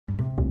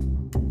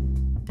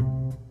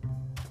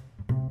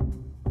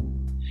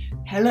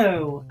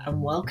Hello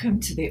and welcome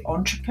to the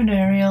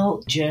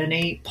Entrepreneurial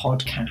Journey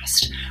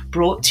podcast,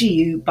 brought to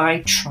you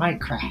by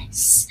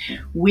Tricress.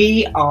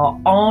 We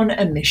are on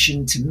a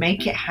mission to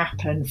make it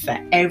happen for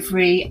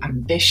every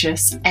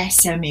ambitious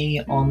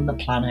SME on the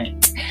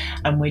planet.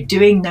 And we're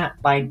doing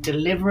that by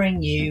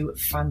delivering you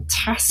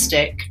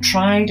fantastic,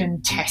 tried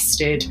and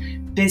tested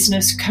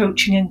business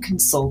coaching and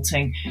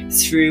consulting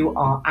through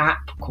our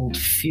app called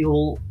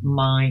Fuel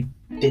My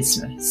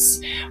Business.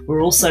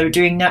 We're also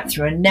doing that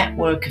through a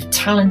network of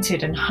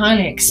talented and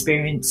highly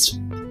experienced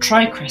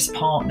Tricress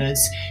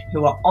partners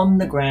who are on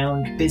the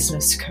ground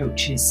business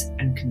coaches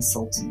and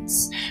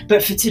consultants.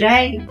 But for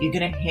today, you're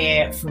going to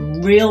hear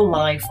from real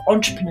life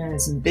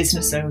entrepreneurs and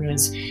business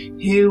owners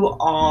who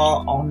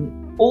are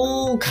on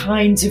all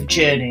kinds of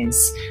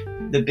journeys,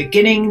 the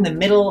beginning, the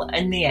middle,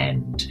 and the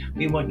end.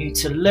 We want you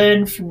to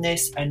learn from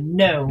this and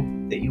know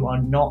that you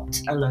are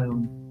not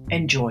alone.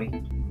 Enjoy.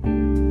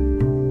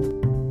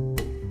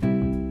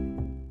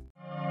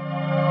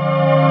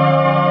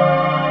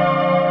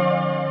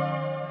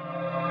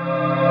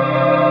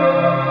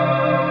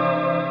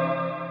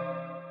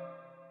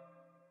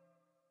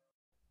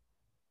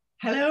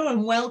 Hello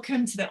and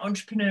welcome to the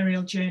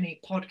Entrepreneurial Journey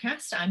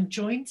podcast. I'm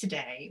joined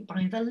today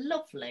by the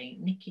lovely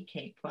Nicki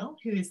Capewell,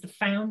 who is the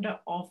founder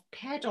of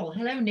Pedddle.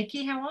 Hello,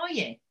 Nicki, how are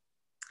you?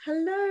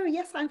 Hello,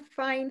 yes, I'm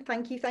fine.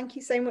 Thank you. Thank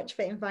you so much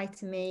for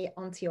inviting me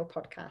onto your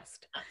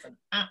podcast. That's an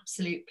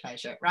absolute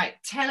pleasure. Right,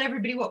 tell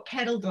everybody what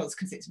Pedddle does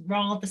because it's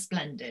rather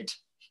splendid.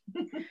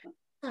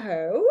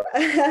 So,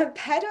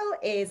 Pedddle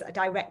is a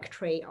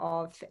directory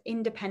of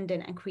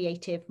independent and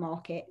creative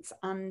markets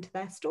and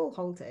their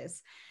stallholders.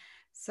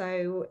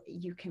 So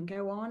you can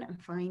go on and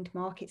find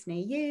markets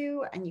near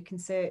you and you can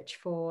search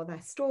for their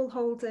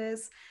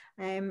stallholders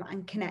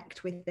and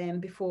connect with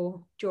them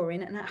before,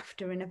 during and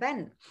after an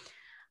event.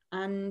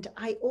 And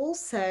I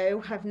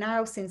also have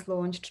now since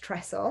launched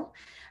Tresstle,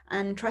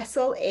 and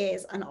Tresstle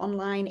is an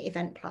online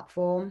event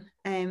platform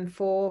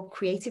for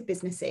creative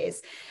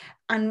businesses.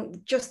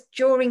 And just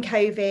during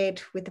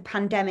COVID, with the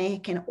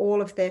pandemic and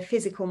all of the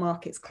physical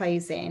markets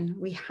closing,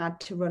 we had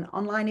to run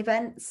online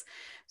events.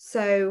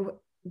 So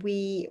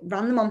we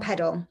ran them on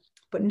Pedddle,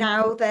 but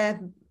now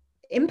the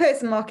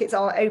in-person markets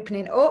are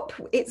opening up.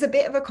 It's a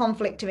bit of a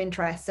conflict of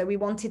interest. So we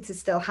wanted to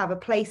still have a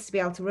place to be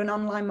able to run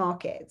online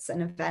markets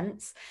and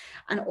events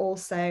and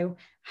also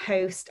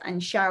host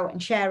and shout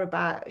and share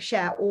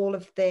all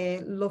of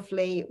the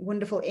lovely,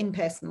 wonderful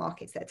in-person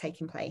markets that are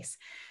taking place.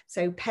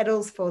 So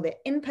Pedddle's for the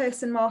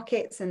in-person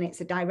markets and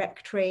it's a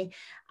directory,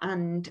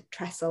 and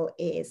Tresstle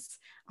is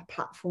a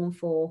platform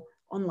for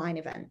online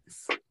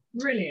events.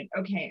 Brilliant.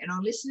 Okay, and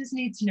our listeners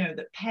need to know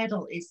that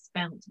Pedddle is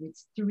spelt with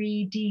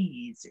 3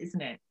 D's,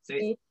 isn't it? So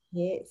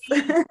it's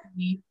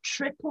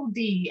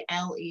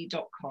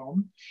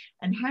DDLE.com.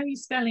 And how are you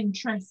spelling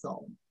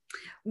Tresstle?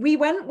 We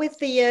went with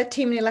the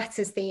too many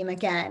letters theme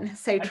again.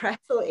 So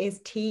Tresstle is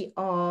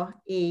TRESSTLE.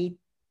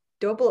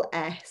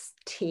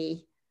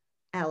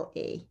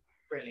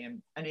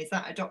 Brilliant. And is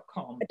that a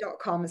 .com? A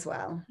 .com as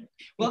well.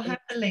 We'll have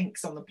the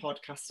links on the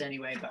podcast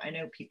anyway, but I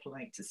know people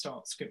like to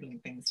start scribbling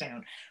things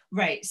down.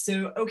 Right.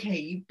 So, okay,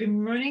 you've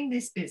been running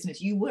this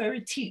business. You were a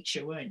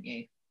teacher, weren't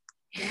you?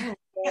 Yeah,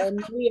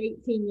 nearly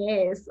 18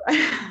 years.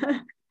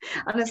 And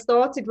I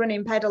started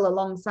running Pedddle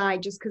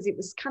alongside just because it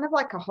was kind of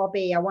like a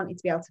hobby. I wanted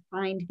to be able to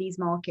find these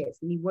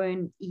markets and they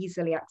weren't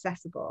easily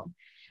accessible.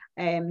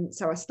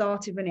 So I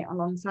started running it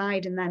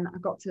alongside, and then I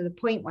got to the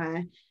point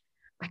where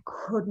I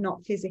could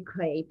not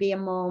physically be a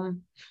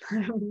mom,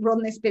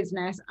 run this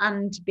business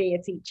and be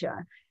a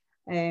teacher.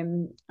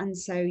 And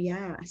so,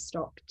 yeah, I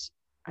stopped.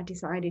 I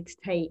decided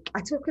I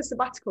took a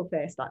sabbatical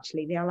first,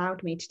 actually. They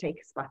allowed me to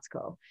take a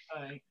sabbatical.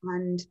 Right.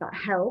 And that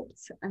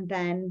helped. And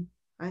then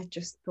I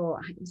just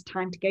thought it was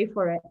time to go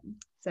for it.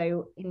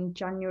 So in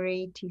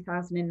January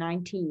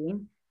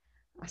 2019,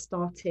 I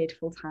started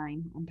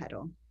full-time on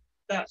Pedddle.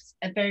 That's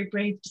a very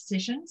brave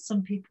decision,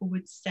 some people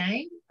would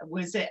say.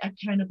 Was it a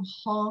kind of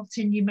heart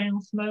in your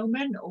mouth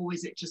moment, or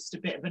was it just a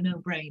bit of a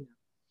no-brainer?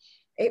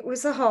 It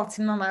was a heart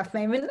in my mouth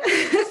moment,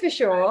 for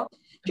sure.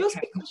 Just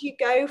because you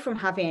go from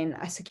having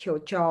a secure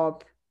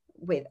job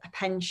with a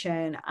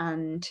pension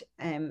and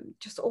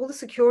just all the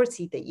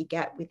security that you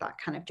get with that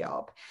kind of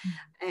job,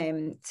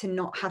 to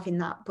not having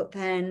that. But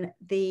then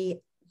the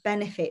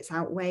benefits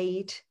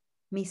outweighed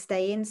me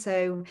staying.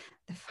 So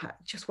the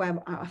fact just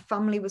where our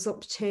family was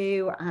up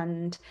to,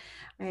 and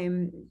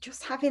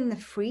just having the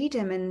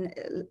freedom and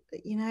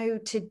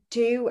to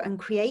do and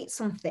create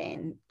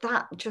something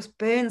that just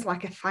burns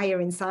like a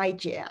fire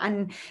inside you,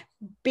 and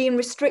being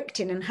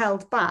restricted and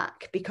held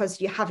back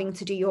because you're having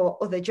to do your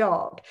other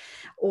job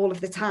all of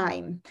the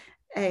time.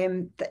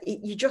 That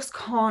you just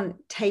can't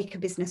take a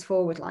business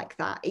forward like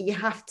that. You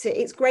have to.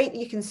 It's great that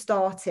you can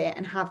start it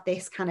and have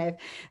this kind of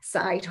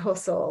side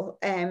hustle,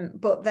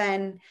 but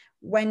then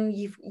when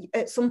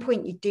at some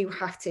point you do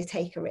have to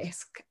take a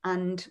risk,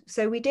 and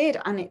so we did,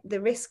 and the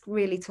risk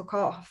really took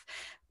off.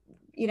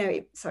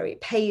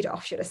 it paid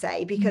off, should I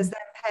say, because then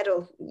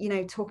Pedal,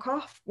 took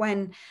off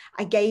when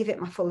I gave it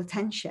my full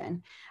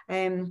attention.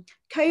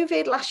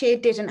 COVID last year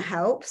didn't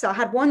help. So I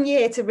had 1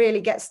 year to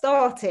really get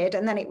started,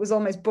 and then it was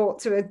almost brought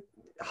to a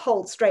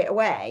halt straight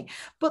away.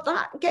 But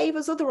that gave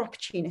us other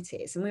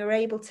opportunities, and we were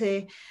able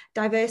to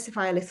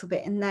diversify a little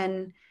bit and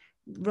then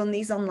run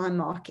these online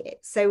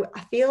markets. So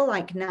I feel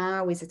like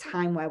now is a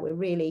time where we're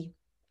really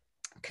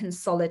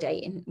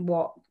consolidating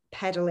what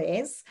Pedal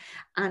is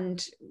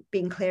and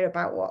being clear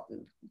about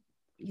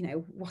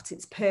what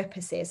its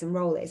purpose is and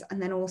role is, and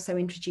then also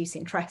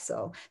introducing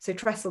Tresstle. So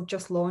Tresstle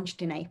just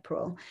launched in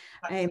April,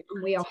 and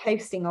we are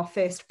hosting our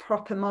first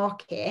proper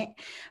market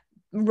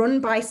run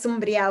by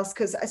somebody else,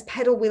 because as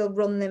Pedal we'll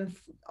run them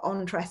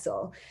on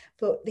Tresstle,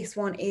 but this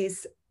one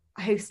is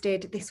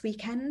hosted this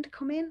weekend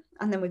coming,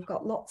 and then we've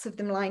got lots of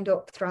them lined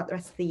up throughout the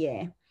rest of the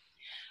year.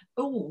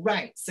 Oh,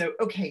 right. So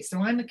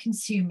I'm a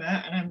consumer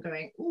and I'm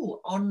going,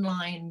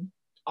 online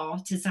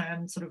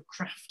artisan sort of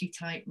crafty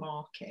type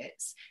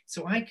markets,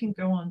 so I can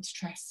go on to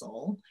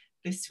Tresstle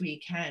this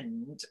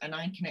weekend and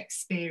I can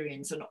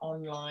experience an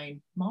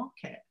online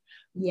market.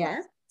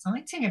 Yeah,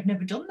 exciting. I've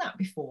never done that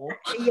before.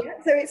 Yeah,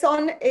 so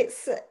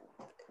it's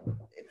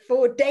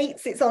for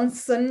dates, it's on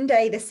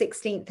Sunday the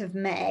 16th of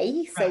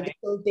May, so Right. this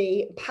will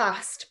be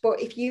past,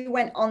 but if you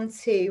went on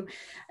to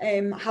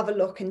have a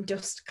look and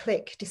just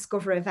click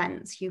discover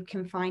events, you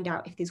can find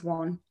out if there's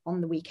one on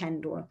the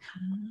weekend or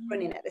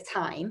running at the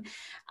time.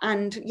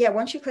 And yeah,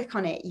 once you click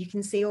on it, you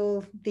can see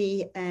all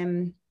the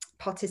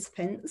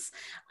participants,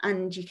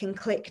 and you can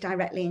click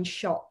directly and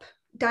shop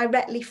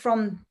directly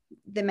from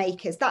the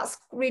makers. That's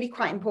really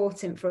quite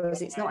important for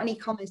us. It's not an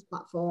e-commerce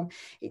platform,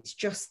 it's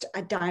just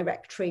a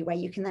directory where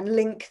you can then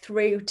link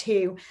through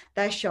to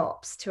their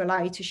shops to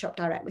allow you to shop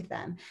direct with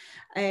them.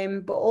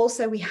 But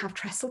also we have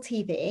Tresstle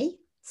TV.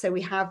 So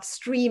we have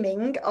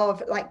streaming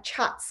of like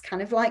chats,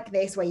 kind of like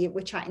this, where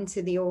we're chatting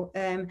to the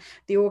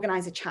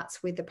organizer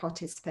chats with the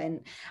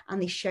participant, and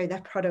they show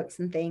their products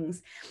and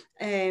things.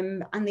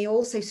 And they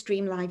also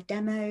stream live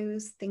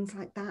demos, things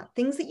like that,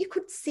 things that you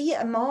could see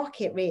at a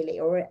market really,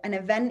 or an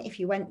event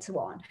if you went to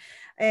one.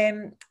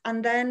 And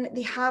then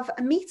they have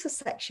a meter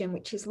section,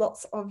 which is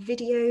lots of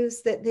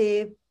videos that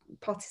the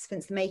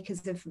participants, the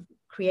makers, have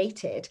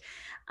created.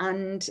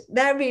 And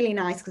they're really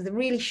nice because they're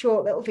really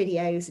short little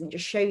videos and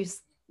just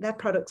shows their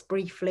products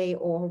briefly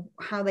or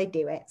how they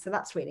do it. So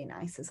that's really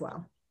nice as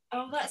well.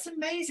 Oh, that's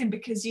amazing,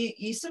 because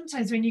you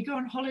sometimes when you go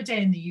on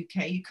holiday in the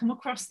UK, you come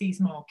across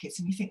these markets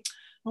and you think,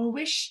 oh,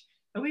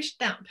 I wish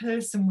that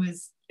person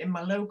was in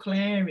my local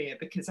area,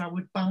 because I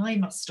would buy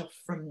my stuff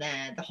from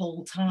there the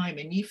whole time,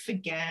 and you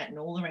forget and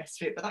all the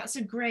rest of it. But that's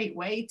a great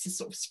way to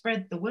sort of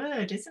spread the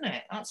word, isn't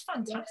it? That's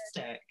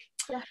fantastic.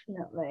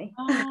 Definitely.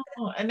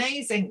 Oh,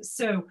 amazing.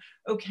 So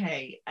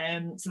okay,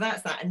 so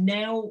that's that, and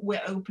now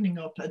we're opening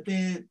up.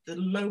 The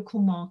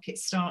local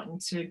markets starting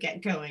to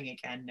get going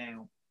again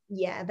now?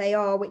 Yeah, they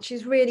are, which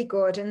is really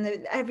good.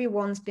 And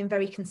everyone's been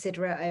very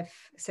considerate of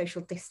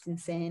social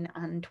distancing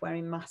and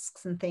wearing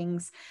masks and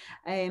things.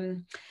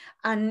 And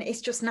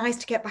it's just nice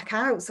to get back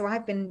out. So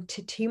I've been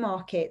to 2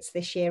 markets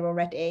this year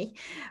already,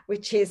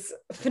 which is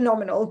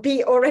phenomenal.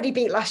 Already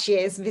beat last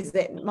year's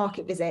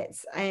market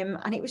visits.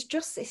 And it's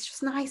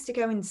just nice to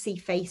go and see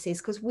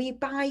faces, because we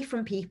buy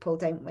from people,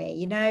 don't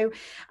we?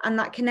 And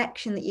that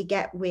connection that you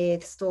get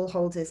with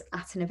stallholders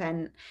at an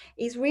event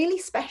is really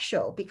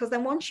special, because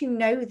then once you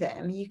know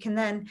them, you can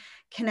then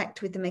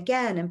connect with them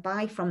again and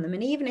buy from them.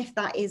 And even if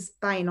that is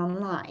buying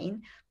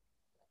online,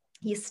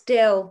 you're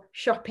still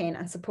shopping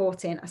and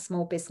supporting a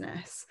small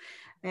business.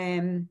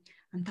 And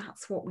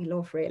that's what we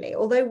love, really.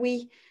 Although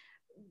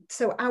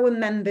so our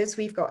members,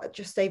 we've got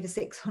just over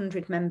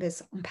 600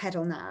 members on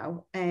Pedal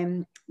now,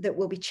 that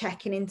will be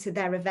checking into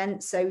their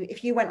events. So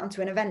if you went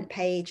onto an event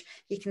page,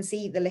 you can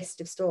see the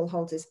list of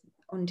stallholders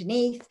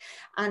underneath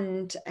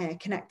and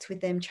connect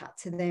with them, chat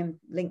to them,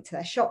 link to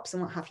their shops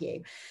and what have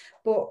you.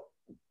 But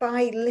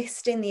by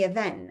listing the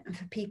event and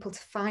for people to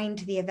find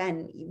the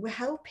event, we're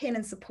helping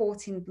and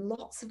supporting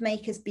lots of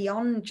makers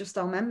beyond just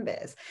our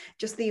members,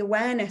 just the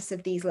awareness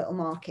of these little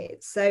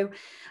markets. So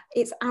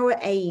it's our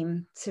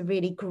aim to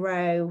really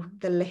grow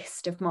the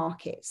list of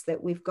markets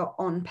that we've got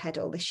on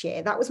Pedal this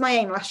year. That was my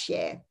aim last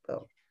year,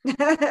 but we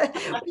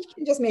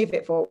can just move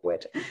it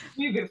forward.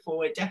 Move it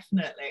forward,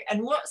 definitely.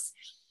 And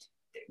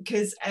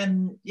because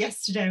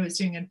yesterday I was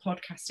doing a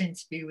podcast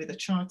interview with a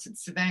chartered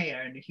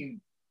surveyor, and who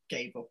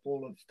gave up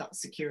all of that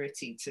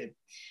security to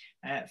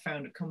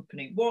found a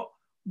company.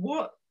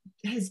 What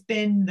has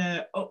been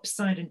the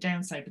upside and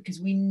downside?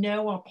 Because we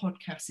know our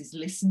podcast is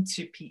listened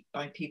to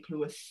by people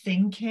who are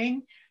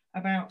thinking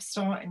about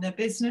starting their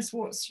business.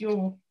 What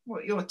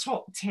are your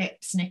top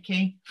tips,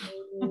 Nicki?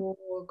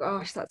 Oh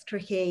gosh, that's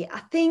tricky.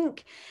 I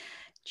think,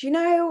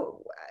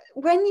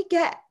 when you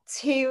get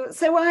to,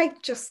 so I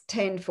just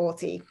turned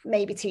 40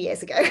 maybe 2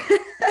 years ago.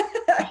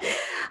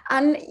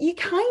 And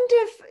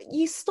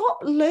you stop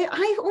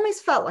I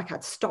almost felt like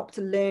I'd stopped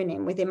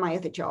learning within my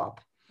other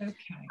job. Okay.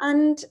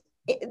 And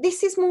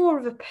this is more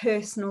of a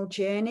personal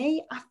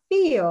journey. I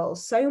feel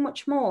so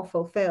much more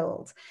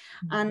fulfilled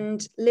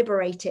and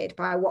liberated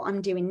by what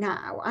I'm doing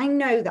now. I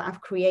know that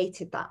I've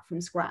created that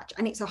from scratch,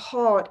 and it's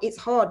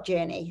hard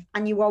journey,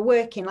 and you are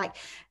working like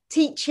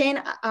teaching.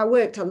 I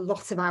worked a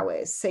lot of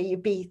hours, so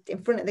you'd be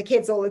in front of the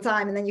kids all the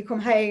time, and then you come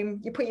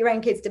home, you put your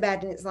own kids to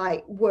bed, and it's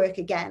like work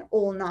again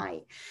all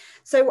night.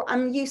 So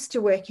I'm used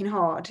to working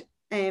hard,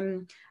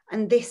 and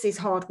this is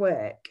hard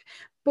work.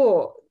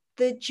 But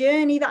the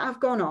journey that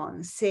I've gone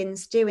on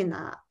since doing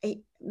that, it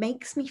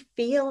makes me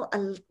feel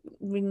a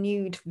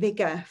renewed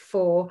vigor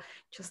for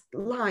just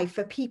life,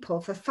 for people,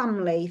 for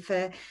family,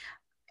 for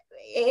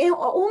it,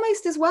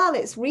 almost as well,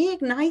 it's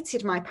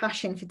reignited my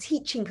passion for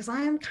teaching, because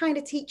I am kind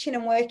of teaching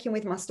and working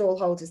with my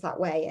stallholders that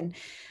way. And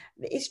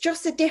it's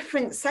just a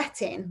different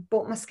setting,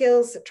 but my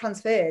skills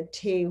transferred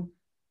to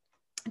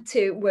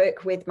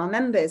work with my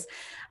members.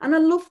 And I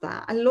love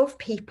that. I love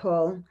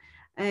people.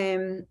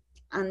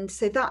 And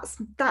so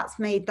that's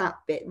made that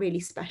bit really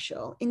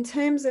special. In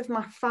terms of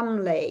my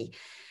family,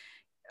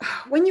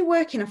 when you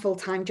work in a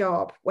full-time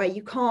job where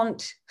you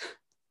can't,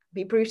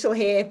 be brutal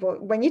here,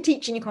 but when you're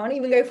teaching, you can't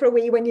even go for a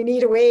wee when you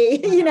need a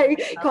wee. You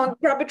can't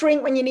grab a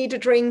drink when you need a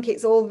drink.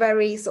 It's all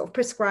very sort of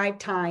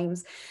prescribed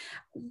times.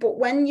 But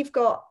when you've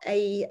got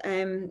a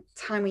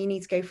time where you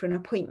need to go for an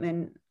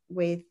appointment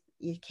with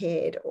your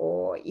kid,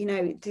 or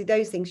do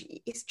those things,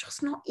 it's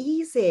just not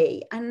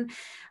easy. And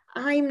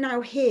I'm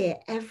now here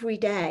every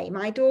day.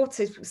 My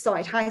daughter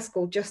started high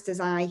school just as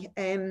I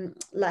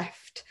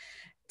left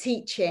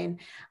teaching,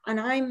 and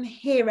I'm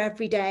here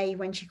every day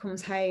when she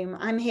comes home.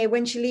 I'm here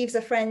when she leaves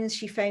her friends.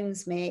 She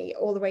phones me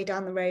all the way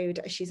down the road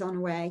as she's on her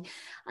way.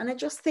 And I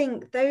just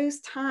think those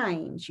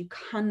times you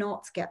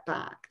cannot get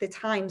back. The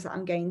times that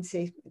I'm going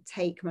to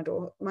take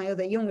my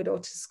other younger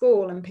daughter to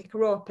school and pick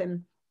her up,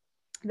 and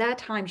they're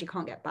times you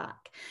can't get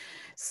back.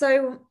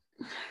 So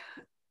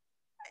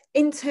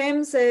in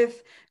terms of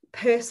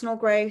personal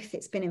growth,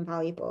 it's been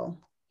invaluable.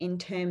 In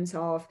terms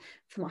of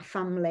for my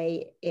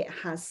family, it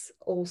has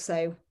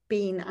also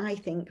been, I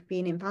think,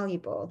 been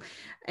invaluable.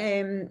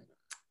 And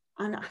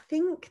I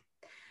think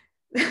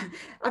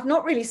I've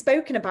not really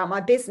spoken about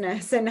my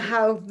business and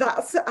how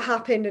that's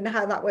happened and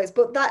how that works,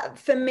 but that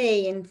for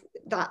me, and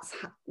that's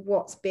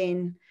what's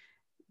been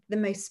the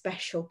most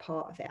special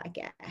part of it, I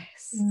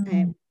guess.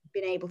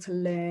 Been able to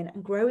learn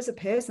and grow as a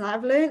person.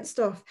 I've learned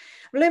stuff.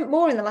 I've learned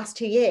more in the last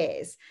 2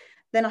 years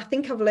than I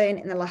think I've learned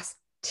in the last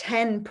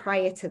 10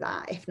 prior to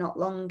that, if not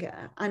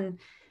longer. And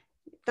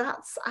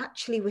that's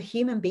actually, we're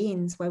human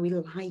beings where we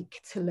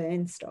like to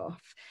learn stuff.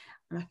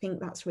 And I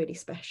think that's really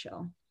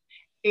special.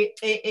 It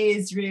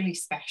is really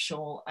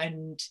special.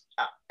 And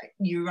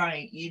you're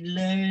right, you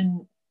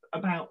learn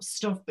about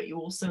stuff, but you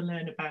also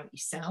learn about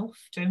yourself,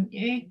 don't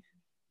you?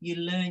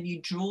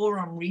 You draw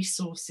on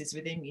resources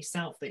within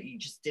yourself that you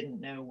just didn't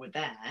know were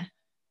there,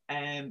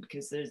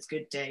 because there's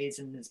good days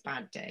and there's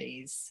bad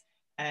days.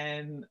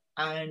 And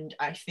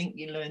I think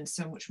you learn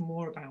so much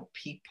more about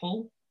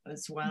people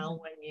as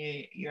well when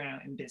you're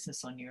out in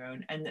business on your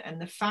own.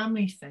 And the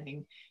family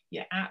thing,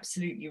 you're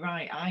absolutely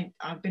right.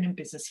 I've been in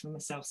business for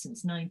myself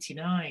since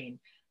 99,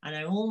 and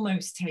I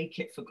almost take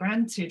it for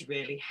granted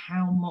really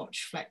how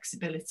much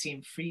flexibility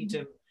and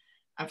freedom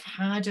I've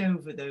had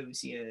over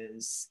those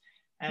years.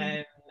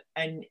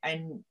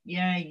 And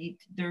yeah,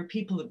 there are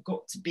people that've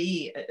got to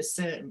be at a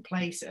certain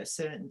place at a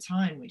certain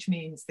time, which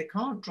means they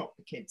can't drop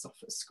the kids off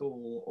at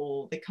school,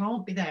 or they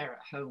can't be there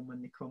at home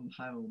when they come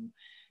home.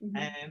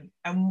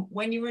 And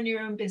when you run your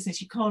own business,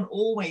 you can't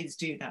always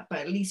do that, but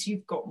at least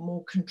you've got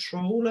more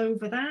control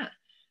over that.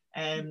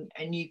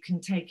 And you can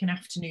take an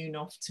afternoon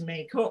off to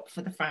make up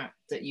for the fact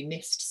that you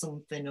missed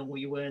something, or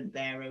you weren't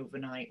there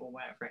overnight, or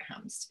whatever it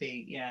happens to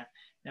be. Yeah,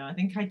 no, I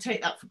think I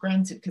take that for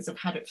granted because I've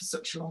had it for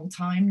such a long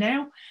time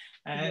now.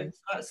 So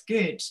that's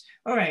good.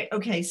 All right,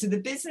 okay, so the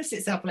business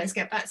itself, let's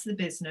get back to the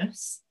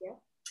business.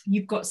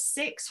 You've got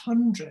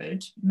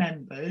 600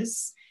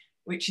 members,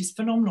 which is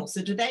phenomenal.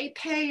 So do they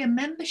pay a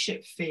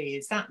membership fee?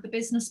 Is that the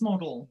business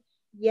model?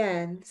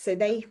 Yeah, so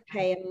they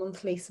pay a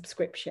monthly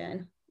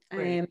subscription.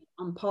 And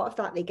part of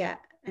that, they get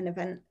an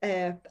event,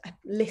 a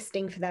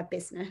listing for their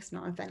business,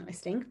 not an event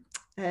listing,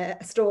 a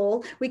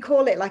stall. We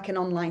call it like an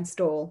online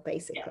stall,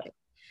 basically.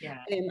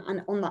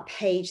 And on that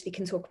page, they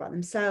can talk about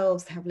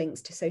themselves. They have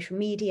links to social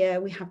media.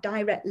 We have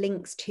direct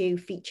links to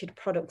featured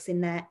products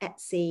in their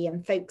Etsy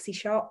and Folksy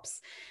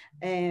shops.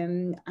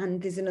 And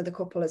there's another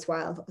couple as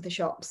well, other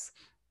shops.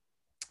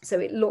 So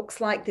it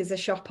looks like there's a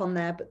shop on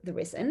there, but there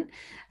isn't.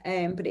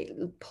 But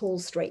it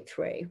pulls straight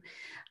through.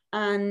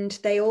 And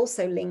they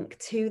also link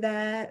to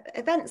their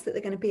events that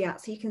they're going to be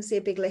at. So you can see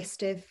a big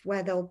list of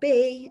where they'll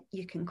be.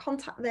 You can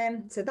contact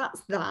them. So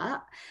that's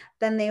that.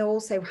 Then they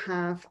also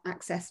have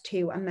access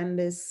to a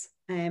members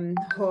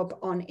hub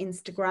on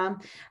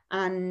Instagram,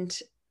 and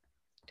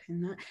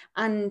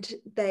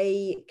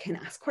they can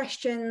ask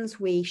questions.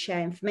 We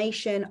share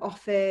information,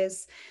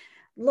 offers,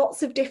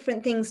 lots of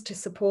different things to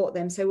support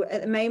them. So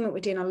at the moment, we're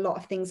doing a lot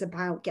of things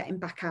about getting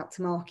back out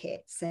to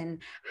markets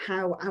and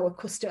how our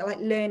customer, like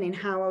learning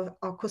how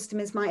our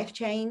customers might have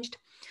changed.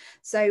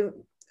 So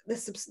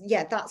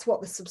that's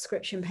what the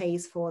subscription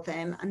pays for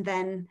them. And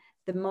then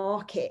the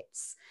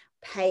markets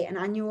pay an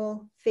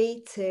annual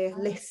fee to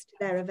list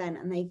their event,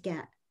 and they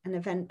get an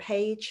event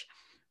page,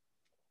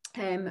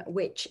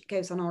 which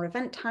goes on our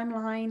event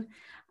timeline,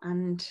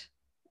 and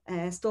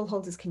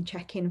stallholders can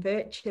check in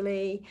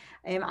virtually,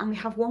 and we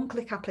have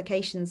one-click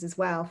applications as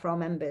well for our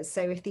members.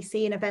 So if they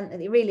see an event that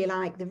they really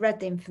like, they've read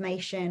the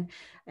information,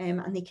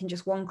 and they can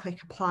just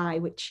one-click apply,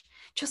 which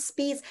just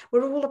speeds.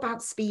 We're all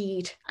about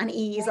speed and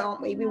ease,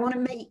 aren't we? We want to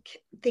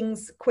make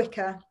things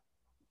quicker,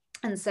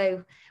 and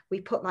so we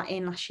put that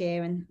in last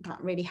year, and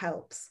that really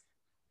helps.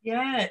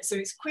 Yeah, so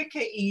it's quicker,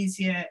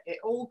 easier, it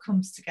all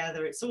comes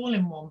together, it's all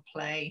in one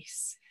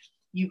place.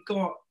 You've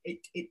got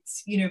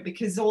it's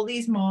because all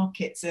these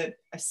markets are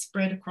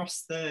spread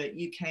across the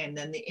UK, and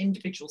then the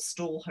individual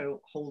stall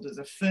holders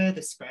are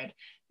further spread.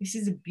 This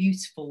is a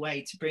beautiful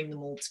way to bring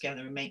them all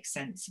together and make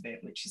sense of it,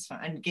 which is fun,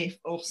 and give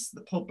us,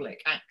 the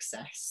public,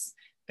 access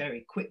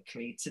very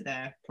quickly to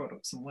their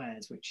products and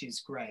wares, which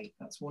is great.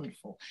 That's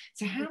wonderful.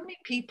 So how many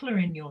people are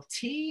in your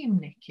team,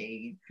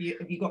 Nicki?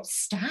 Have you got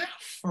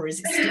staff, or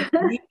is it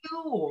still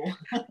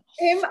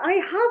you? I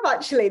have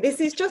actually. This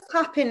has just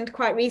happened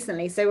quite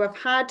recently. So I've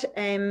had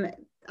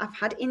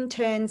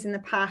interns in the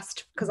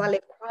past, because I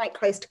live quite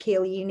close to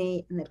Keele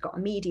Uni, and they've got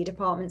a media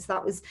department, so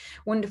that was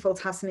wonderful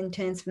to have some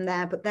interns from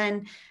there. But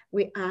then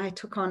I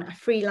took on a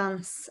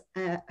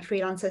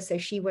freelancer, so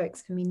she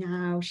works for me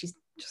now. She's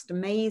just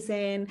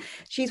amazing.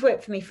 She's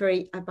worked for me for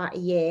about a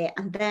year,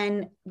 and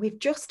then we've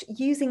just,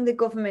 using the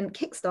government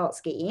Kickstart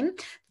scheme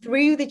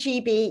through the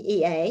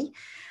GBEA,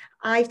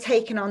 I've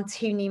taken on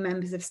 2 new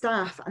members of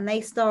staff, and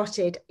they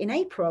started in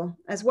April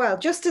as well.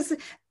 Just as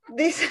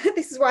this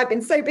is why I've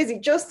been so busy.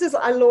 Just as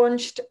I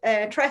launched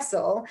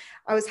Tresstle,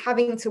 I was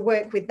having to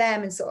work with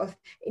them and sort of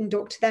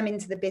induct them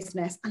into the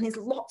business. And there's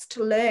lots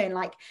to learn,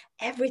 like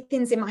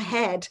everything's in my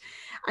head.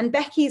 And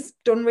Becky's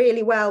done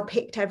really well,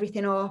 picked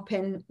everything up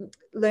and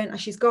learned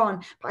as she's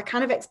gone. But I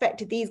kind of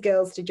expected these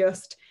girls to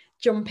just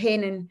jump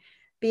in and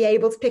be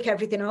able to pick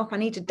everything up. I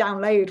need to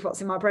download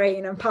what's in my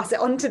brain and pass it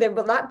on to them,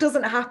 but that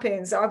doesn't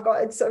happen. So I've got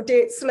to sort of do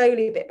it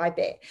slowly, bit by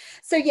bit.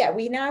 So yeah,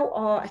 we now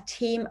are a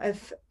team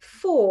of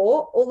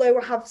 4, although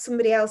I have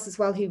somebody else as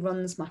well who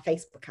runs my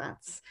Facebook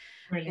ads.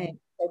 Brilliant.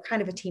 So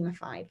kind of a team of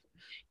 5.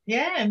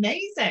 Yeah,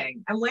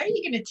 amazing. And where are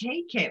you going to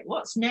take it?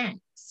 What's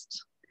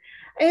next?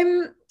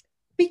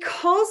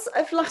 Because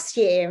of last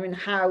year and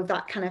how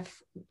that kind of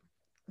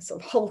sort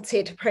of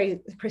halted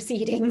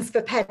proceedings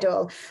for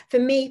Pedal. For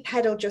me,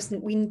 Pedal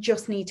we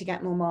just need to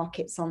get more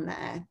markets on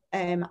there.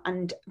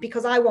 And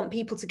because I want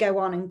people to go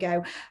on and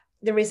go,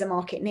 there is a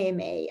market near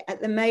me.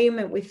 At the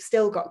moment, we've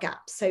still got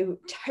gaps. So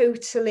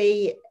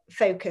totally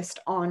focused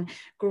on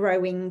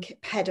growing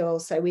Pedal.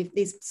 So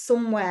there's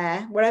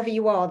somewhere, wherever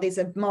you are, there's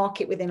a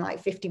market within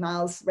like 50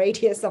 miles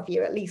radius of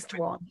you, at least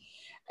one.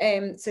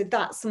 So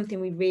that's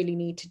something we really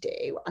need to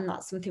do, and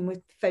that's something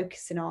we're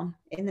focusing on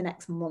in the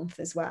next month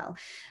as well.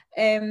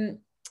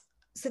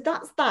 So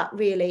that's that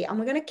really, and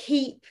we're going to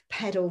keep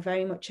Pedal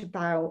very much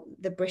about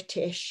the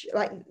British,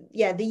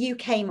 the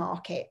UK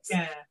markets.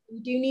 Yeah.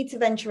 We do need to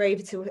venture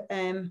over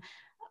to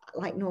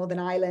like Northern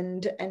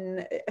Ireland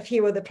and a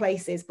few other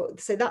places, but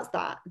so that's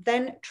that.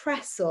 Then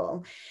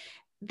Tresstle,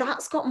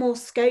 that's got more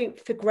scope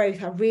for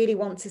growth. I really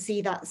want to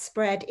see that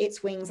spread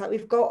its wings. Like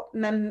we've got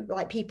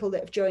people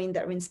that have joined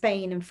that are in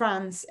Spain and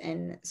France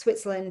and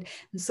Switzerland,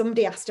 and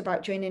somebody asked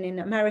about joining in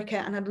America,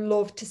 and I'd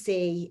love to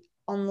see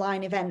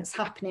online events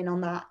happening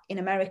on that in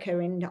America,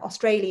 in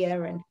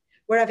Australia, and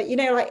wherever,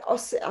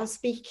 I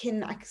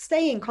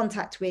stay in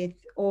contact with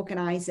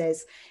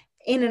organisers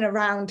in and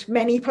around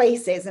many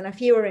places, and a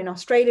few are in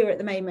Australia at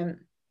the moment.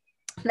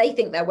 They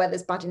think their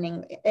weather's bad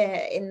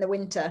in the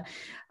winter.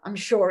 I'm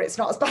sure it's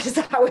not as bad as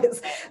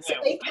ours. So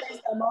they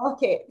close the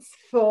markets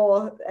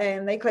for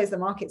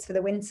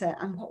the winter.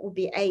 And what would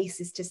be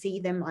ace is to see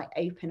them like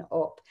open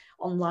up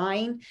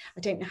online.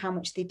 I don't know how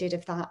much they did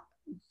of that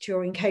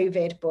during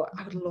COVID, but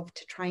I would love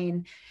to try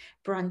and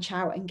branch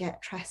out and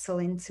get Tresstle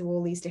into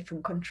all these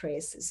different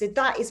countries. So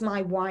that is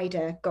my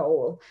wider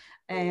goal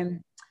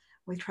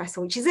with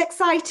Tresstle, which is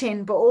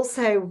exciting, but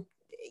also,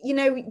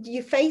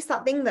 you face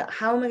that thing that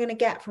how am I going to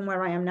get from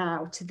where I am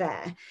now to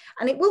there?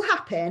 And it will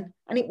happen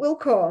and it will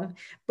come,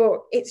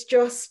 but it's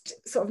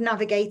just sort of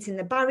navigating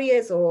the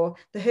barriers or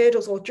the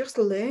hurdles, or just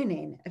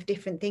learning of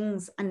different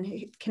things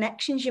and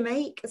connections you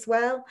make as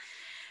well.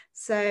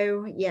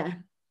 So yeah.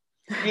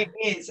 It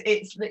is.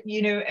 It's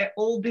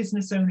all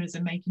business owners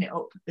are making it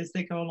up as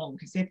they go along,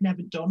 because they've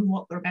never done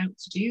what they're about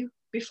to do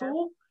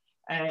before,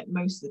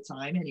 most of the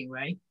time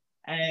anyway.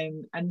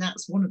 And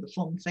that's one of the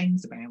fun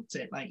things about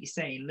it, like you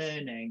say,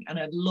 learning. And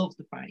I love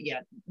the fact,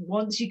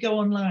 once you go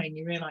online,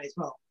 you realize,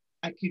 well,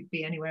 I could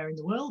be anywhere in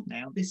the world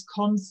now. This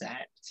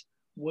concept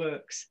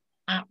works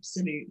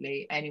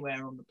absolutely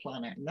anywhere on the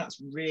planet, and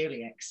that's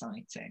really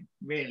exciting,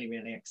 really,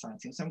 really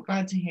exciting. So I'm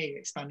glad to hear you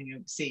expanding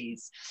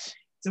overseas.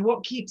 So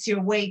what keeps you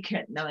awake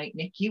at night,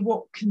 Nicki?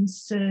 What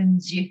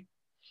concerns you?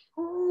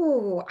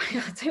 Oh,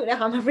 I don't know.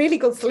 I'm a really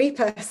good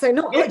sleeper, so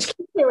not much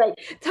keeps me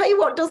awake. Tell you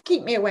what does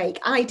keep me awake: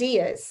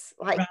 ideas.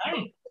 Like,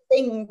 right.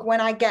 thing when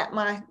I get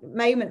my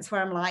moments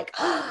where I'm like,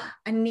 oh,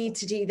 I need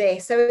to do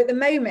this. So at the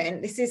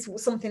moment, this is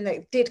something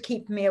that did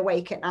keep me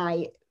awake at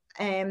night.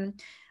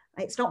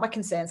 It's not my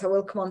concern, so I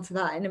will come on to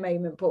that in a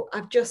moment, but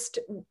I've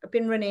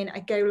been running a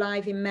go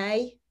live in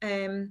May.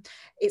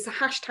 It's a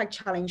hashtag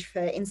challenge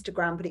for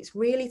Instagram, but it's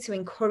really to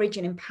encourage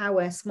and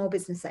empower small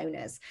business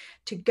owners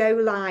to go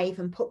live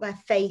and put their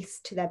face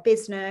to their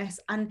business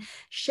and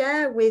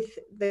share with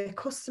the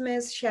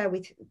customers, share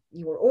with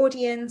your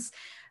audience,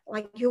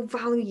 like your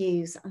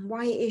values and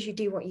why it is you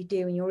do what you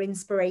do and your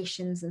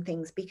inspirations and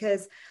things,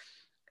 because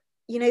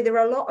there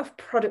are a lot of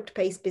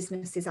product-based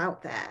businesses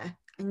out there,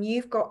 and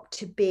you've got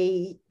to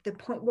be the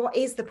point. What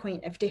is the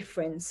point of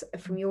difference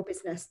from your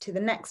business to the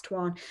next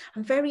one?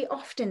 And very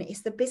often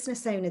it's the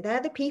business owner.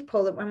 They're the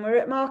people that when we're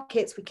at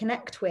markets, we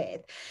connect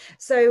with.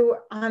 So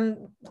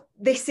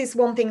this is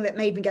one thing that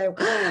made me go,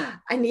 oh,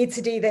 I need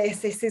to do this.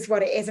 This is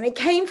what it is. And it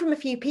came from a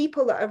few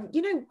people that are,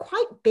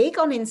 quite big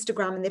on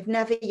Instagram and they've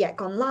never yet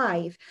gone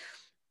live.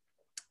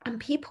 And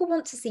people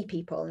want to see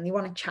people and they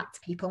want to chat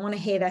to people, want to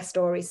hear their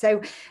stories.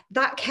 So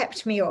that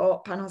kept me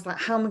up, and I was like,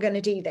 how am I going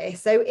to do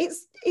this? So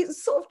it's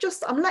sort of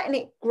just, I'm letting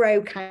it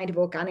grow kind of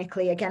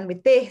organically. Again,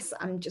 with this,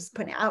 I'm just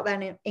putting it out there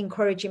and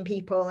encouraging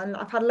people. And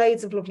I've had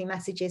loads of lovely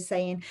messages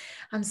saying,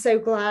 I'm so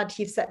glad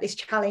you've set this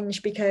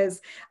challenge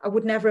because I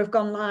would never have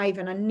gone live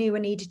and I knew I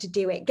needed to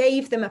do it.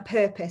 Gave them a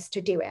purpose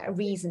to do it, a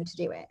reason to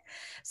do it.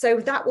 So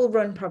that will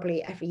run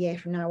probably every year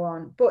from now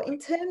on. But in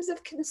terms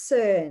of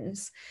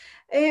concerns,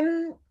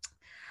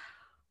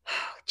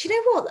 do you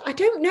know what? I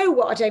don't know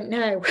what I don't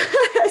know.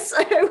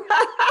 So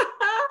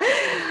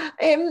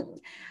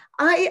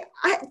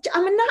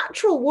I'm a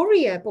natural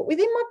worrier, but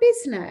within my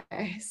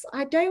business,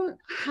 I don't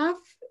have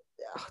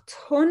a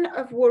ton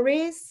of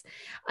worries.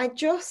 I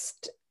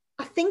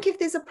think if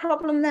there's a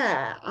problem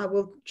there,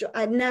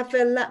 I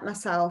never let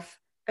myself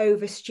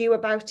over stew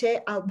about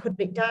it. I'll put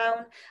it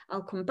down.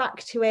 I'll come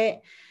back to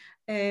it.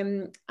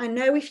 I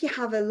know if you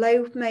have a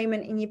low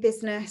moment in your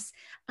business,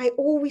 I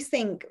always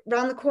think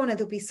round the corner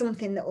there'll be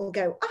something that will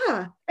go,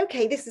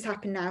 okay, this has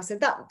happened now. So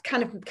that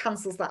kind of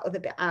cancels that other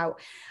bit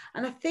out.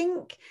 And I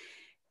think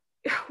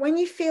when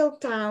you feel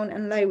down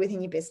and low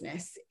within your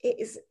business, it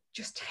is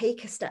just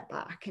take a step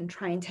back and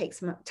try and take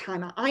some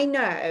time out. I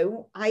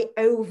know I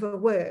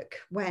overwork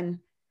when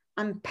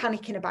I'm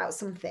panicking about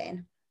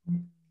something.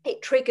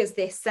 It triggers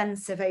this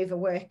sense of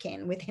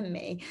overworking within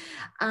me.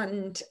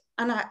 And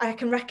I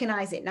can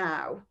recognize it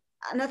now.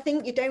 And I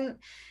think you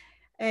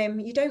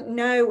don't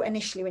know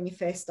initially when you're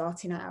first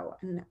starting out.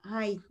 And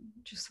I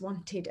just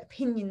wanted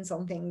opinions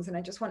on things, and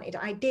I just wanted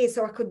ideas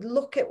so I could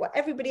look at what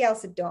everybody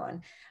else had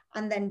done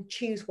and then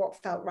choose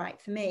what felt right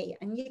for me.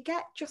 And you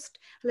get just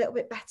a little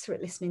bit better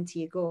at listening to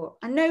your gut.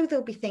 I know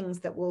there'll be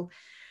things that will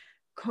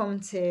come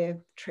to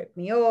trip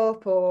me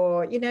up,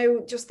 or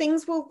just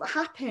things will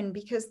happen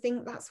because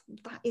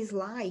that is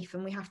life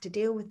and we have to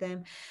deal with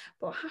them.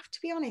 But I have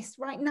to be honest,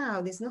 right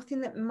now there's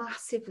nothing that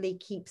massively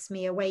keeps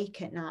me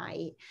awake at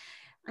night.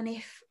 And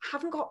if I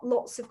haven't got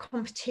lots of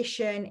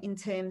competition in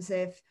terms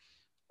of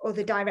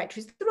other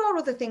directories, there are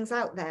other things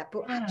out there,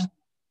 but actually,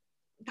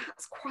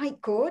 that's quite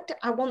good.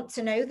 I want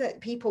to know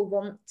that people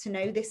want to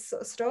know this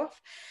sort of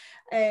stuff.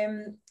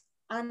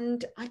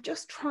 And I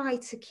just try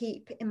to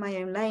keep in my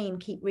own lane,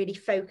 keep really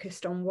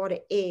focused on what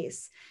it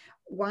is,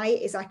 why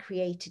it is I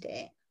created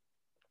it,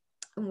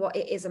 and what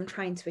it is I'm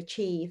trying to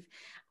achieve,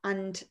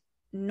 and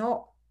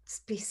not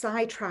be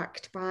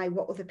sidetracked by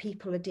what other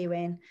people are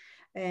doing.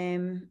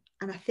 And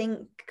I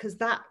think because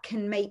that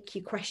can make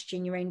you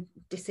question your own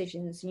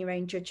decisions and your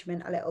own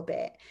judgment a little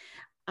bit.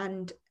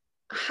 And,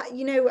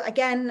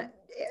 again,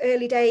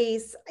 early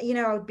days,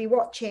 I would be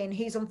watching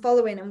who's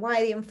unfollowing and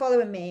why are they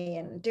unfollowing me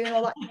and doing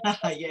all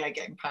that. Yeah,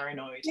 getting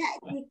paranoid.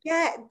 Yeah, you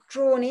get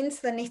drawn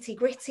into the nitty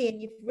gritty,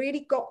 and you've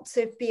really got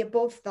to be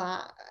above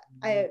that.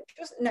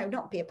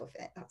 Not be above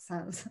it. That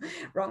sounds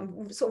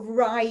wrong. Sort of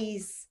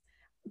rise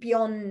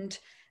beyond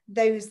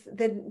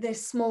the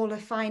smaller,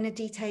 finer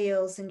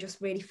details and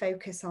just really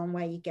focus on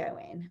where you're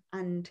going.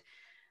 And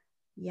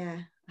yeah,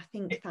 I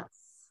think that's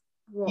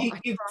what I try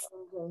and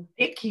do.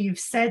 Nicki, you've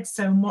said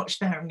so much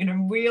there. I'm going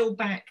to reel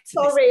back to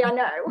Sorry, this. I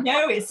know.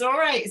 No, it's all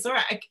right. It's all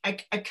right.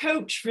 I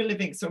coach for a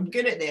living, so I'm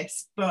good at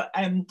this. But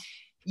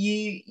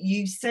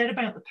you said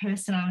about the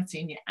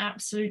personality, and you're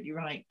absolutely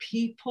right.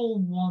 People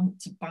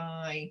want to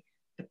buy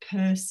the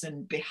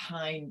person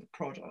behind the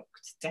product,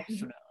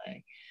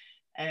 definitely.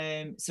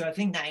 So I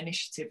think that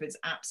initiative is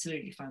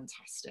absolutely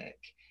fantastic.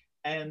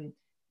 And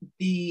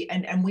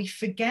we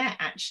forget,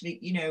 actually,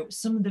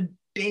 some of the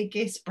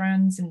biggest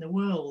brands in the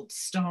world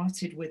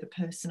started with a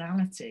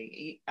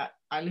personality.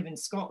 I live in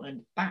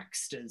Scotland.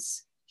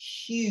 Baxter's,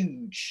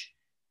 huge,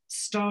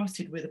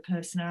 started with a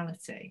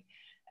personality.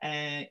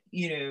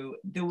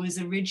 There was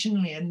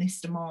originally a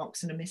Mr.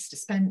 Marks and a Mr.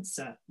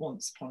 Spencer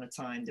once upon a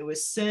time. There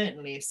was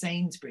certainly a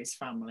Sainsbury's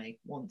family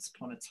once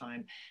upon a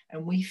time.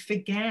 And we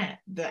forget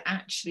that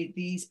actually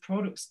these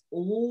products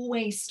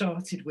always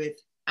started with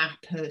a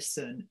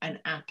person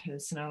and a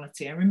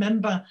personality. I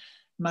remember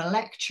my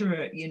lecturer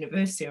at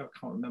university, I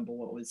can't remember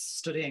what I was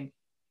studying,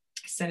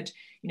 said,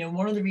 you know,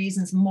 one of the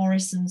reasons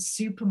Morrison's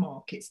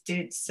supermarkets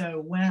did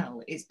so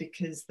well is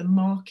because the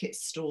market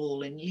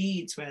stall in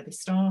Leeds where they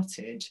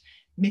started,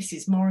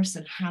 Mrs.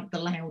 Morrison had the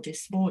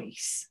loudest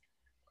voice,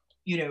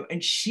 you know,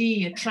 and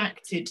she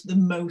attracted the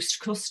most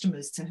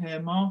customers to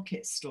her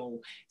market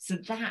stall. So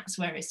that's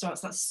where it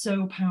starts. That's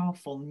so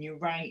powerful. And you're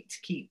right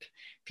to keep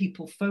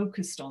people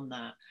focused on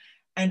that.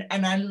 And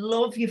I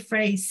love your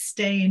phrase,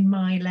 stay in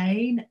my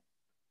lane.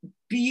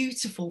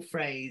 Beautiful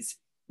phrase.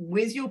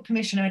 With your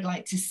permission, I'd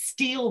like to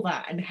steal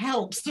that and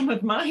help some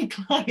of my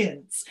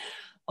clients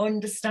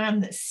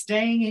understand that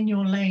staying in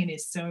your lane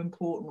is so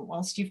important.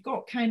 Whilst you've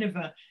got kind of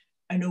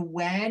an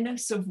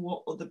awareness of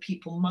what other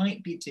people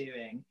might be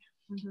doing,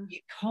 you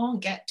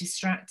can't get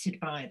distracted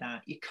by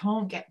that. You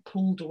can't get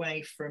pulled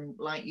away from,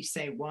 like you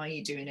say, why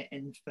you're doing it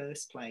in the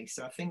first place.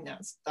 So I think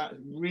that's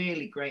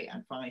really great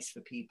advice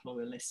for people who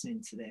are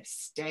listening to this.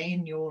 Stay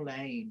in your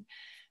lane.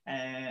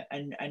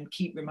 And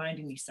keep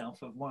reminding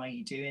yourself of why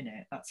you're doing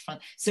it. That's fun.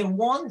 So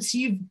once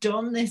you've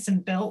done this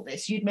and built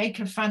this, you'd make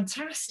a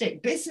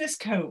fantastic business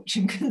coach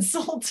and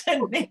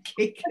consultant, Nicki,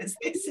 because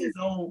this is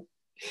all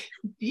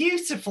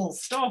beautiful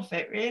stuff.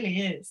 It really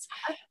is.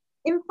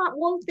 In fact,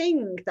 one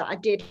thing that I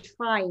did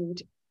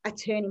find a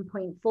turning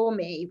point for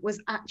me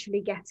was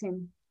actually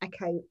getting a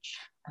coach.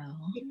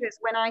 Because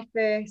when I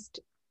first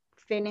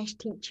finished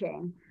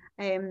teaching,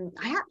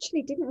 I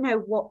actually didn't know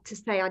what to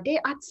say.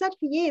 I'd said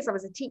for years I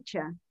was a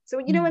teacher. So,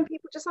 you know, when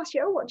people just ask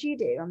you, oh, what do you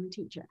do? I'm a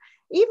teacher.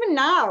 Even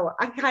now,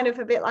 I'm kind of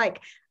a bit like,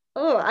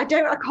 oh, I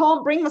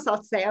can't bring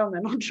myself to say, oh, I'm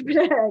an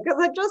entrepreneur,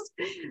 because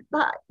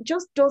that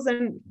just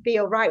doesn't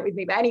feel right with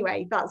me. But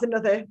anyway, that's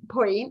another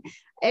point.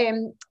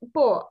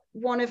 But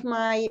one of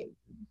my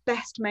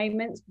best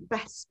moments,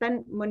 best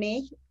spent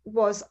money,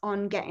 was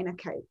on getting a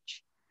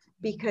coach,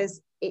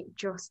 because it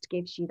just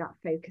gives you that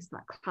focus,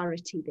 that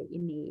clarity that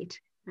you need.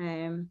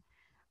 And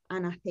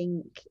I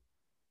think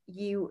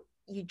you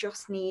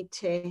just need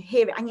to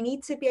hear it, and you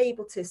need to be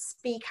able to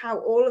speak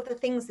out all of the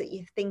things that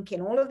you're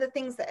thinking, all of the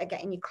things that are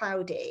getting you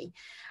cloudy,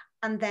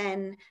 and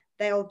then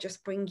they'll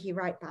just bring you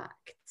right back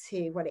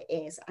to what it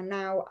is. And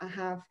now I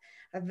have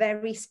a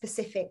very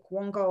specific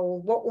one goal: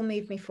 what will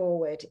move me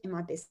forward in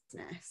my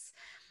business?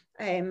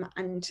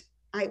 And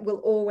I will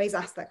always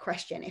ask that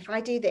question: if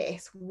I do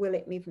this, will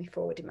it move me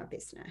forward in my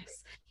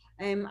business?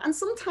 And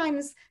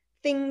sometimes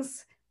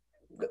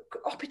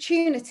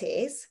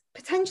opportunities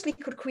potentially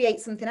could create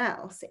something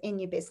else in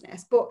your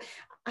business. But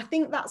I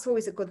think that's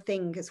always a good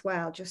thing as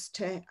well, just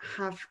to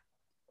have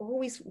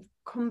always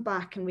come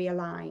back and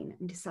realign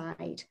and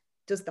decide,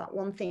 does that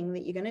one thing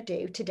that you're going to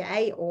do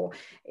today or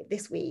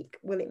this week,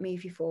 will it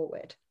move you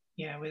forward?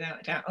 Yeah,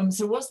 without a doubt.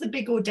 So what's the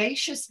big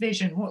audacious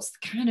vision? What's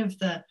kind of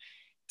the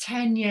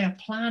 10-year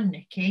plan,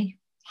 Nicki?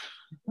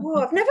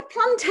 Oh, I've never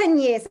planned 10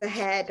 years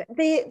ahead.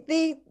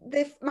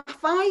 My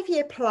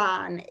 5-year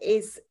plan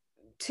is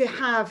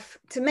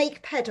to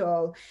make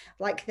Pedal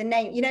like the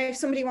name. You know, if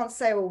somebody wants to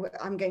say, oh,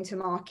 I'm going to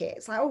market,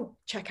 it's like, oh,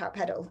 check out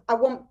Pedal. I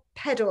want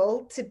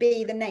Pedal to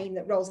be the name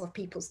that rolls off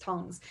people's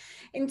tongues.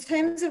 In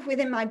terms of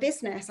within my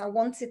business, I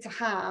wanted to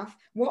have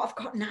what I've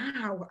got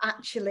now,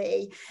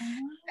 actually.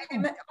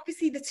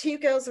 Obviously, the 2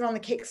 girls are on the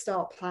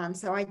Kickstart plan,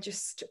 so I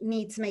just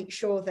need to make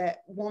sure that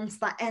once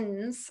that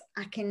ends,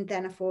 I can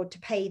then afford to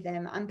pay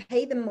them and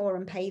pay them more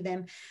and pay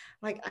them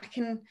like I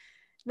can.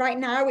 Right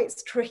now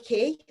it's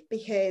tricky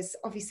because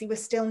obviously we're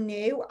still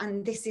new,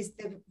 and this is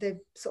the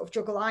sort of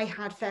juggle I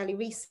had fairly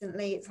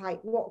recently. It's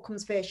like, what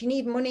comes first? You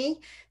need money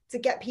to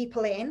get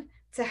people in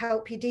to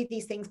help you do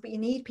these things, but you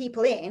need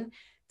people in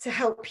to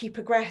help you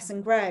progress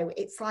and grow.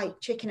 It's like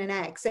chicken and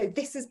egg. So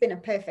this has been a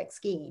perfect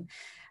scheme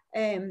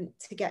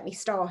to get me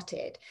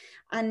started.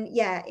 And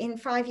yeah, in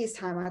 5 years'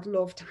 time, I'd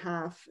love to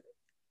have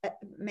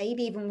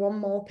maybe even one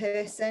more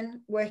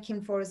person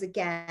working for us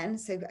again,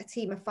 so a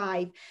team of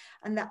 5,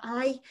 and that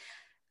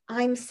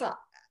I'm sat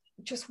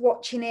just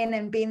watching in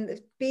and being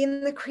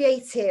the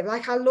creative.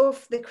 Like, I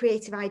love the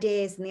creative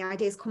ideas, and the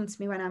ideas come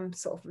to me when I'm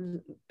sort of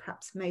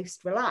perhaps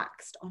most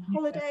relaxed, on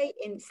holiday,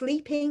 in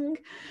sleeping,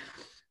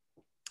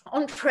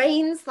 on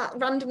trains. That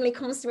randomly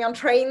comes to me on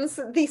trains.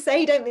 They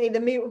say, don't they, the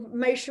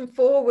motion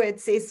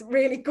forwards is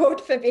really good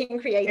for being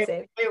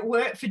creative. It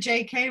worked for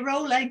J.K.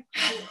 Rowling.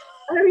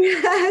 Oh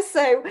yeah,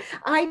 so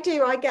I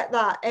get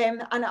that,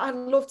 and I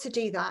love to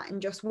do that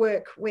and just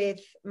work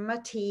with my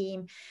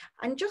team,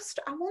 and just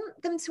I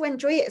want them to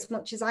enjoy it as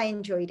much as I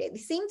enjoyed it. They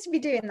seem to be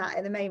doing that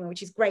at the moment,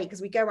 which is great,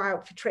 because we go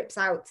out for trips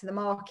out to the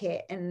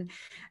market, and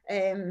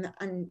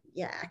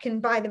yeah, I can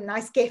buy them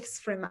nice gifts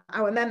from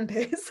our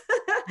members.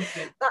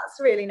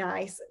 That's really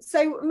nice.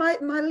 So my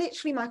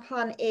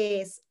plan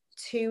is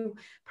to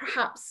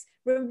perhaps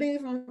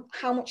remove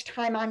how much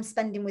time I'm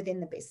spending within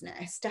the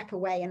business, step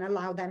away and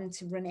allow them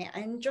to run it,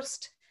 and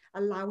just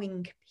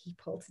allowing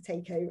people to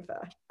take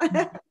over.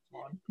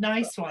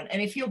 Nice one.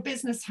 And if your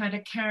business had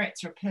a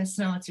character, a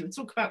personality, we'll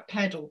talk about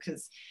Pedal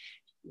because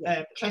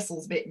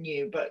Trestle's a bit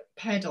new, but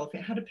Pedal, if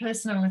it had a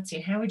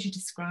personality, how would you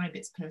describe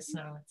its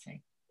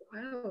personality?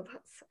 Wow,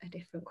 that's a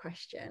different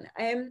question.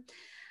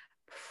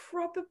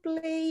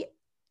 Probably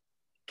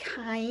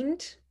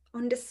kind,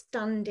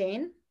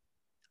 understanding,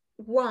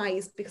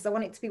 wise, because I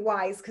want it to be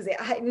wise because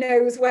it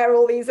knows where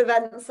all these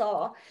events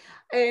are,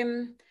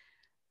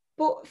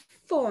 but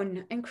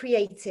fun and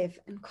creative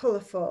and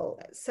colourful.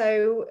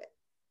 So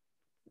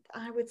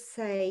I would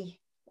say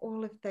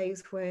all of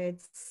those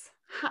words,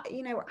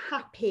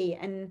 happy.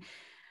 And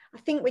I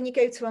think when you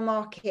go to a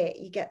market,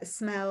 you get the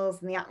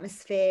smells and the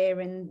atmosphere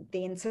and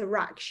the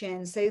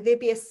interaction. So there'd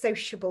be a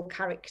sociable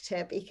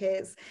character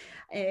because,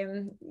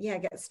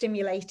 get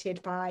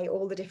stimulated by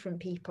all the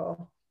different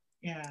people.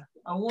 Yeah,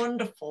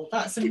 wonderful.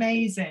 That's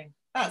amazing.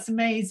 That's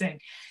amazing.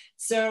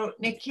 So,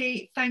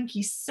 Nicki, thank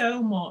you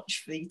so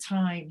much for your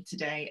time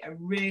today. I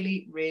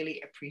really,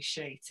 really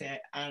appreciate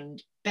it.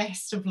 And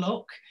best of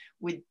luck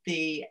with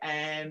the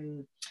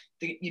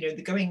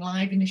Going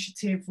Live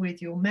initiative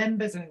with your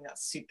members. I think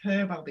that's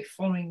superb. I'll be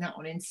following that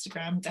on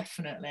Instagram,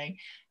 definitely.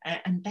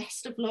 And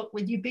best of luck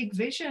with your big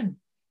vision.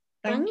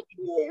 Thank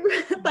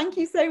you. Thank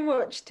you so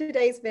much.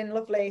 Today's been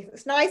lovely.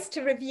 It's nice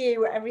to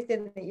review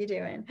everything that you're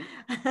doing.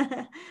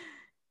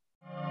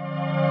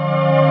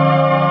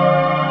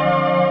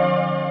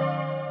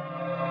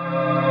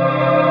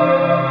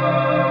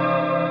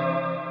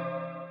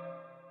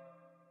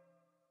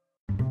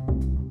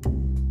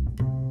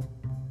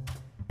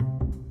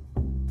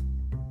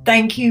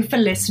 Thank you for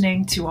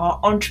listening to our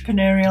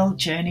Entrepreneurial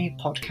Journey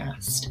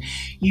podcast.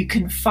 You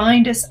can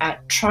find us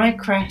at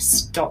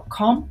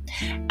trycress.com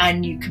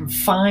and you can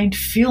find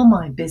Fuel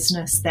My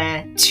Business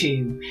there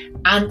too.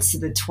 Answer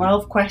the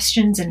 12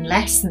 questions in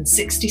less than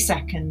 60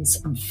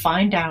 seconds and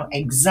find out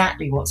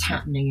exactly what's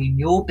happening in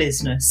your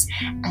business.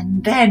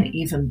 And then,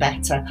 even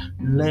better,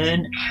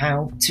 learn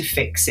how to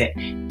fix it.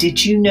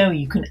 Did you know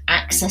you can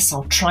access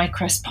our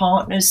Trycress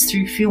partners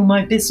through Fuel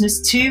My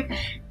Business too?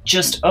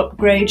 Just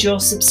upgrade your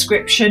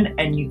subscription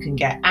and you can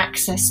get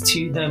access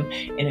to them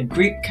in a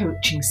group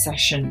coaching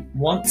session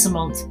once a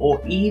month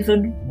or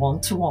even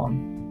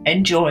one-to-one.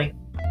 Enjoy.